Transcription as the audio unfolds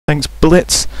Tanks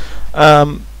Blitz.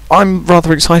 I'm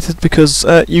rather excited because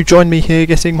you joined me here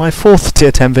getting my 4th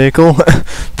tier 10 vehicle,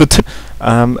 the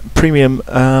premium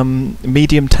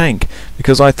medium tank,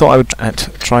 because I thought I would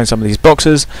try some of these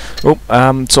boxes. So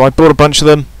I bought a bunch of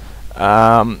them.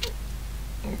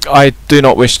 I do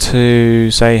not wish to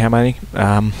say how many,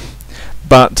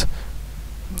 but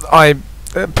I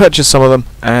purchased some of them,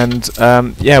 and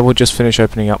yeah, we'll just finish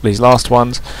opening up these last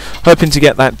ones, hoping to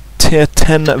get that tier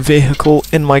 10 vehicle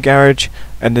in my garage,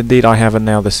 and indeed I have, and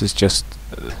now this is just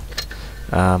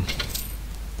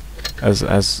as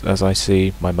I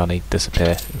see my money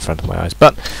disappear in front of my eyes,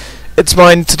 but it's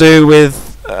mine to do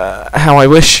with how I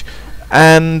wish,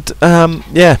 and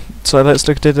yeah, so let's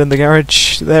look at it in the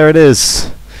garage. There it is,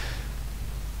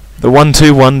 the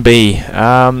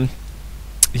 121B.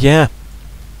 Yeah,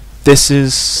 this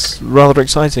is rather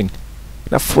exciting.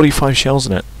 We have 45 shells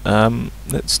in it.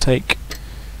 Let's take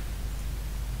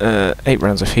 8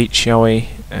 rounds of heat, shall we?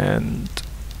 And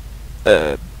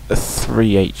a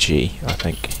 3 HG, I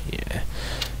think. Yeah,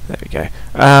 there we go.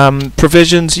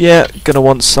 Provisions, yeah, gonna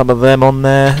want some of them on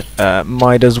there.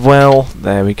 Might as well.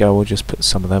 There we go. We'll just put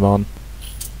some of them on.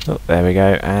 Oh, there we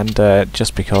go. And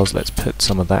just because, let's put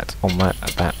some of that on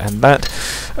that, and that.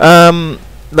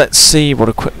 Let's see what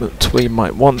equipment we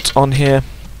might want on here.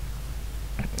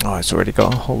 Oh, it's already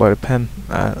got a whole load of pen.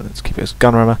 Let's keep it as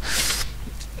gun rammer.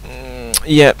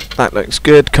 Yep, that looks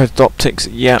good. Coated optics,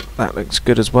 yep, that looks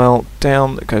good as well.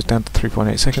 Down, it goes down to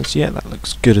 3.8 seconds. Yeah, that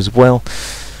looks good as well.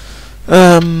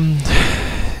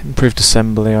 Improved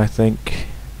assembly, I think.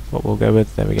 What we'll go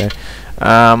with. There we go.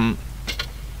 And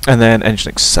then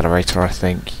engine accelerator, I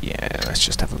think. Yeah, let's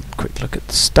just have a quick look at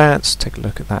the stats. Take a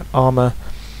look at that armour.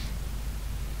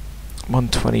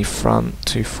 120 front,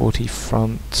 240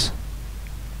 front,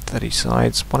 30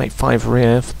 sides, 185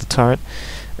 rear for the turret,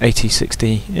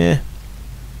 80-60, yeah.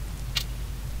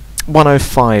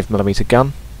 105mm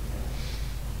gun,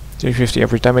 250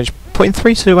 average damage,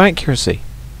 0.32 accuracy.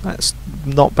 That's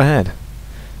not bad.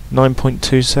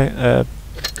 9.2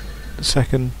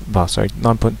 second. Well, sorry,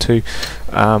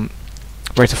 9.2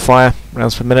 rate of fire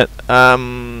rounds per minute.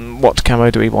 What camo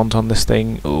do we want on this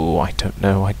thing? Oh, I don't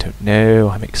know. I don't know.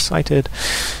 I'm excited.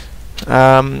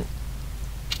 We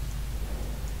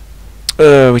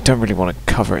don't really want to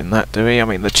cover it in that, do we? I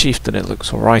mean, the Chieftain it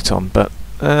looks alright on, but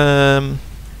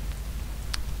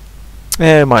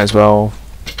yeah, might as well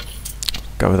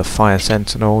go with a Fire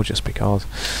Sentinel just because.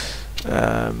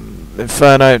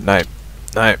 Inferno, no,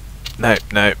 no, no,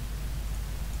 no,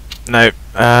 no.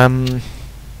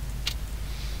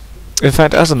 In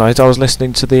fact, as a night, I was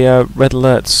listening to the Red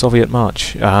Alert Soviet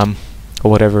March, or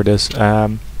whatever it is.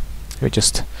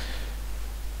 Just,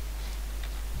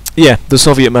 yeah, the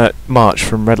Soviet March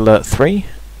from Red Alert 3.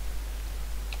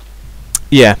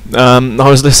 Yeah, I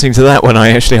was listening to that when I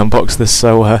actually unboxed this,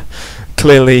 so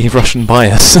clearly Russian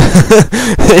bias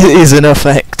is in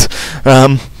effect.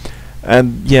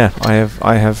 And yeah,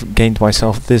 I have gained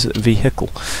myself this vehicle,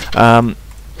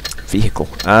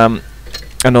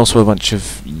 and also a bunch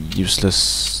of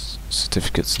useless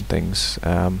certificates and things.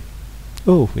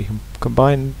 Oh, we can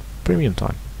combine premium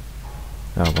time.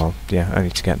 Oh well, yeah, I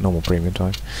need to get normal premium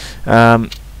time.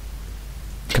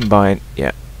 Combine,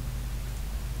 yeah.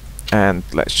 And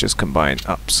let's just combine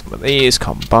up some of these.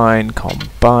 Combine,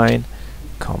 combine,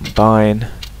 combine,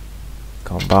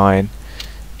 combine.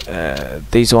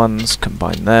 These ones,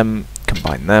 combine them,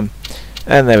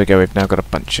 and there we go. We've now got a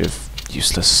bunch of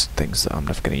useless things that I'm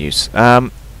never going to use.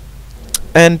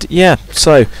 And yeah,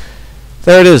 so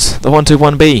there it is, the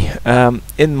 121B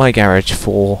in my garage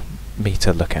for me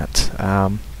to look at.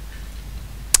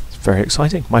 It's very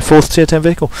exciting. My 4th tier 10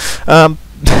 vehicle.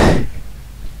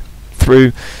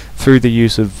 Through the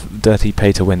use of dirty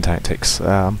pay-to-win tactics.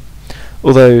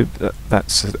 Although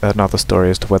that's another story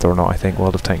as to whether or not I think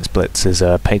World of Tanks Blitz is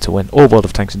pay-to-win, or World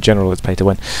of Tanks in general is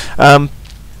pay-to-win.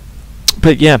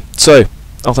 But yeah, so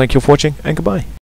I'll thank you for watching, and goodbye.